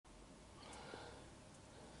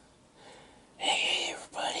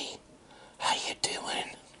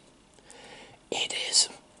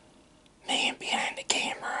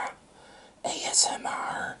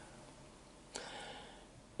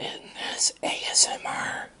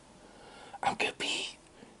ASMR. I'm gonna be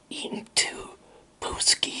eating two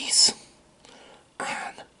Paczkis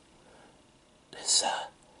on this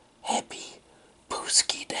happy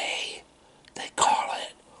Paczki day, they call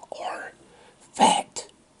it, or Fat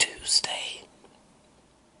Tuesday.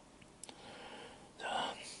 So,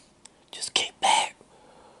 just kick back,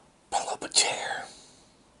 pull up a chair,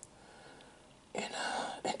 and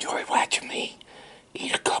enjoy watching me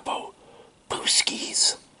eat a couple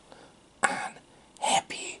Paczkis on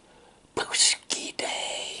Happy Paczki Day.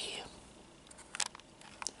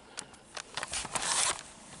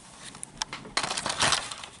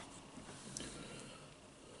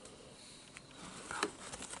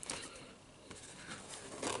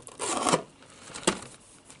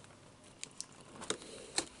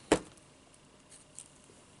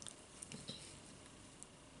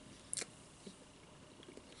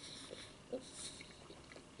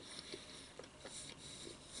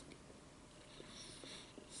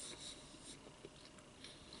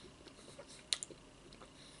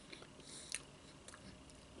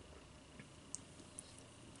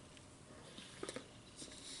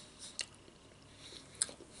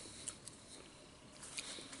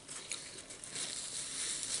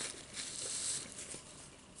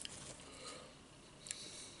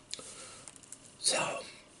 So,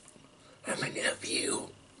 how many of you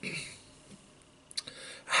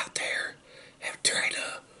out there have tried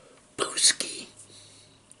a Paczki?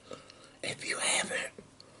 If you haven't,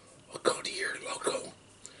 well, go to your local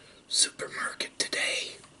supermarket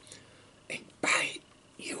today and buy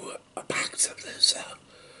you a box of this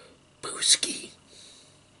Paczki.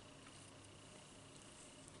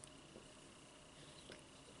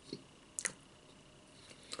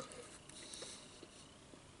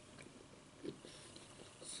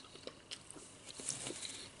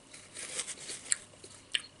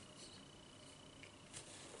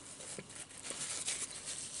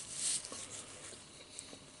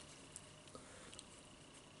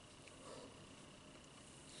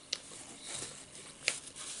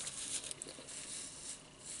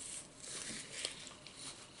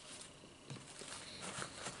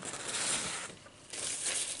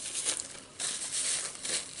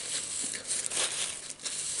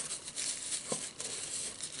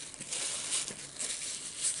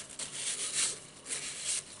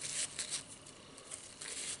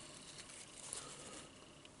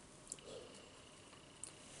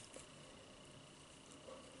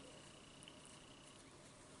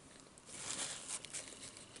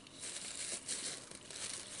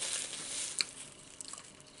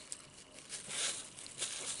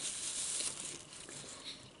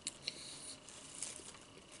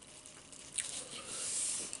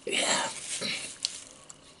 Yeah,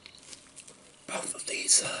 both of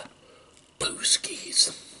these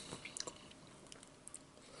Paczkis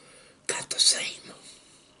got the same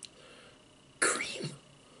cream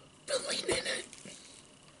filling in it.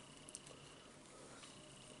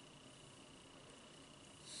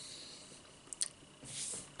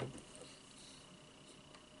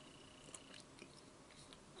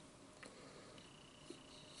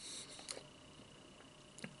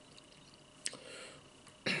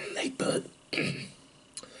 They put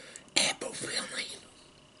apple filling,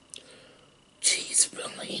 cheese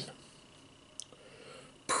filling,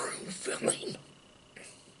 prune filling,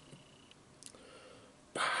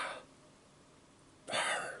 bar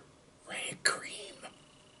red cream.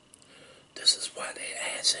 This is what it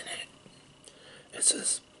has in it. It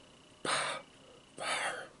says bar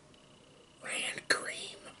red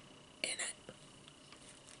cream in it.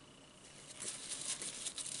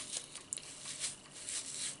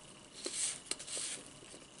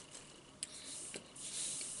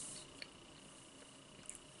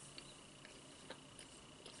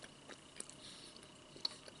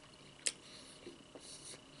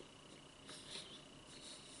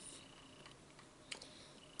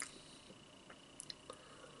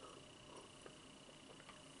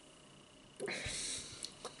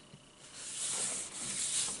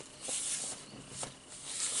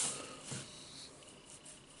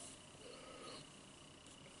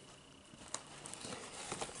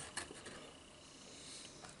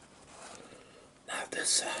 Now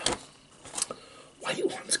this white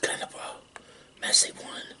one's kind of a messy one.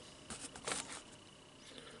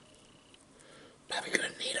 Probably gonna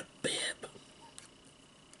need a bib.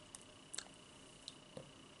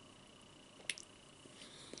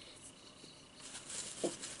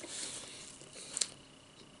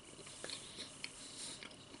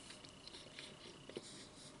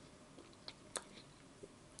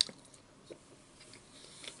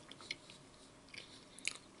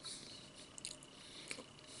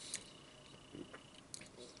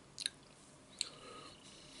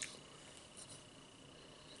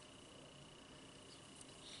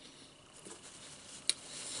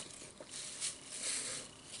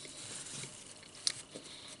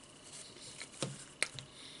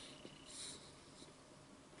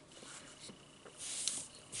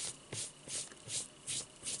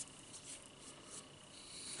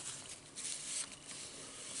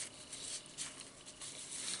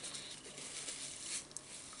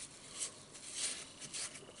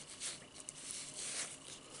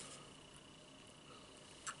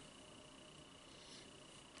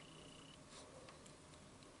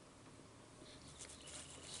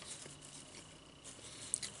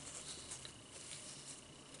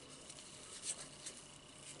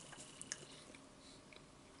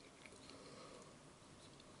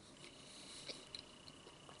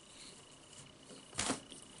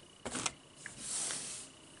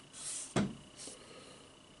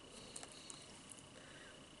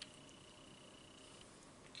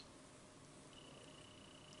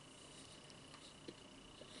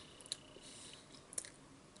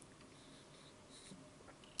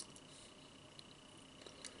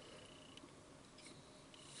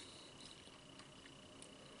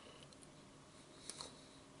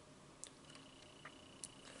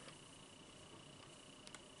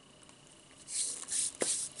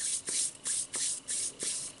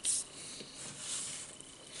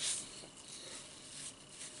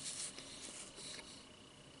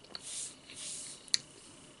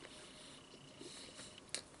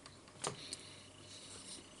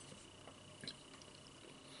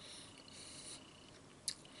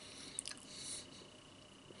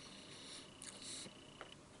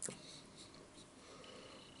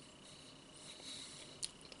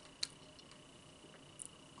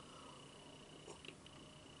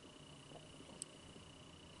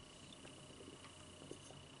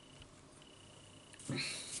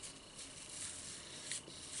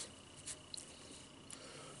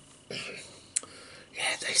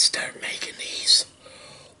 Yeah, they start making these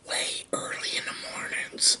way early in the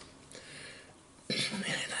mornings.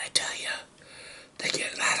 And I tell you, they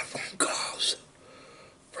get a lot of phone calls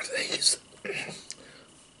for these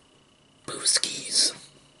booskies.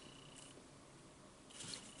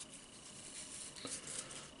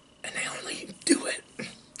 And they only do it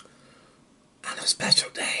on a special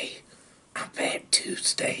day, on Fat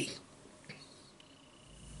Tuesday.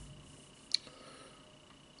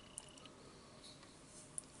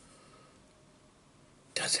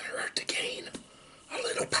 Doesn't hurt to gain a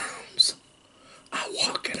little pounds. I'll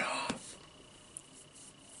walk it off.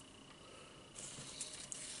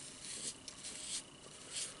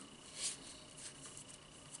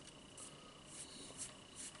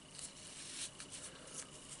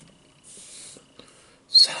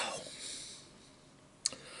 So,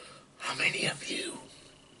 how many of you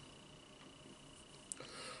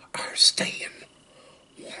are staying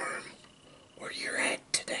warm where you're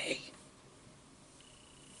at today?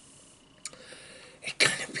 It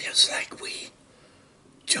kind of feels like we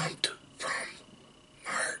jumped from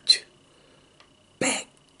March back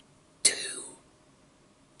to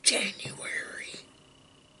January.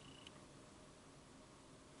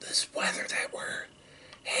 This weather that we're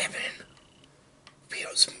having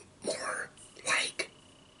feels more like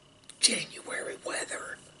January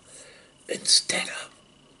weather instead of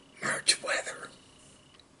March weather.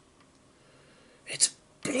 It's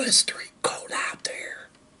blistering cold out there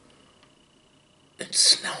and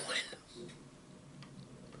snowing.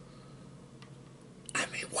 I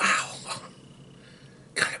mean, wow.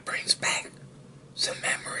 Kind of brings back some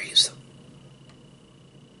memories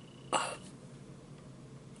of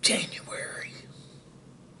January,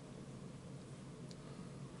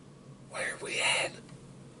 where we had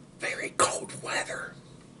very cold weather.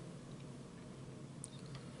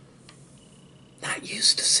 Not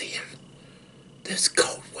used to seeing this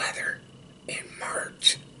cold weather in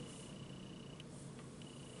March.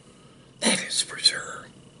 That is for sure.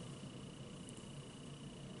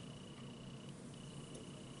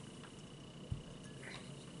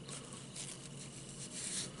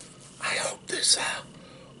 I hope this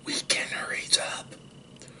weekend hurries up.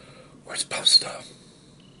 We're supposed to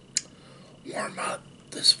warm up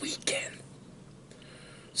this weekend.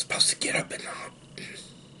 Supposed to get up in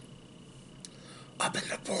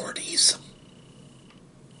the 40s.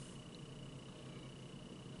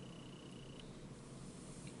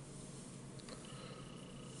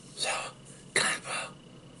 So, kind of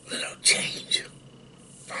a little change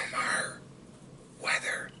from our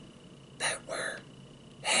weather that we're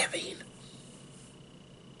having.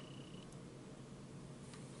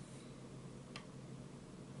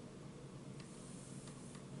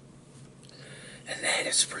 And that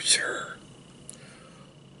is for sure.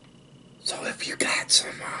 So if you got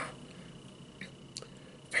some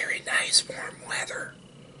very nice warm weather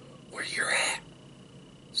where you're at,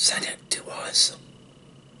 send it to us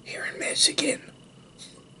here in Michigan.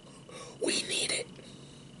 We need it.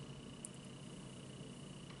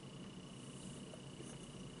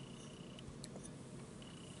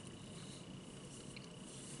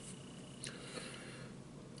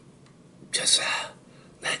 Just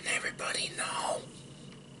letting everybody know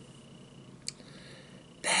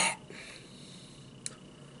that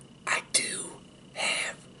I do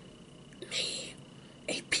have me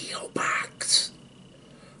a P.O.Box.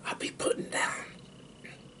 I'll be putting down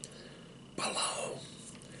below.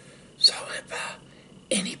 So if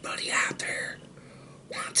anybody out there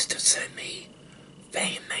wants to send me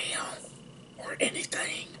fan mail or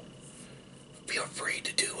anything, feel free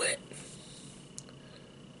to do it.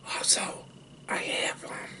 Also, I have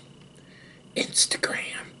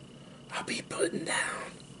Instagram. I'll be putting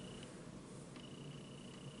down.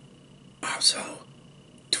 Also,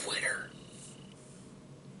 Twitter.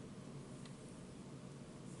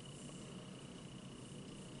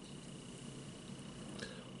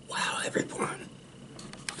 Wow, everyone.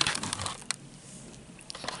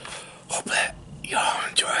 Hope that y'all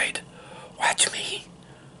enjoyed watching me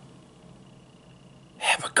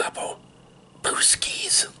have a couple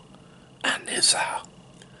booskies on this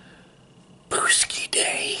Booski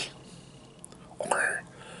Day or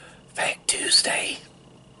Fat Tuesday.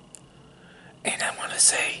 And I want to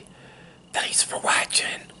say thanks for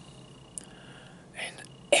watching. And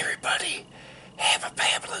everybody have a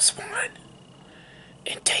fabulous one.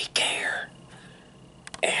 And take care.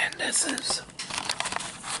 And this is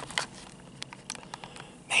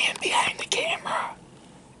Man Behind the Camera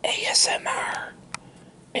ASMR.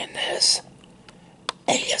 And this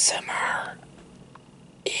ASMR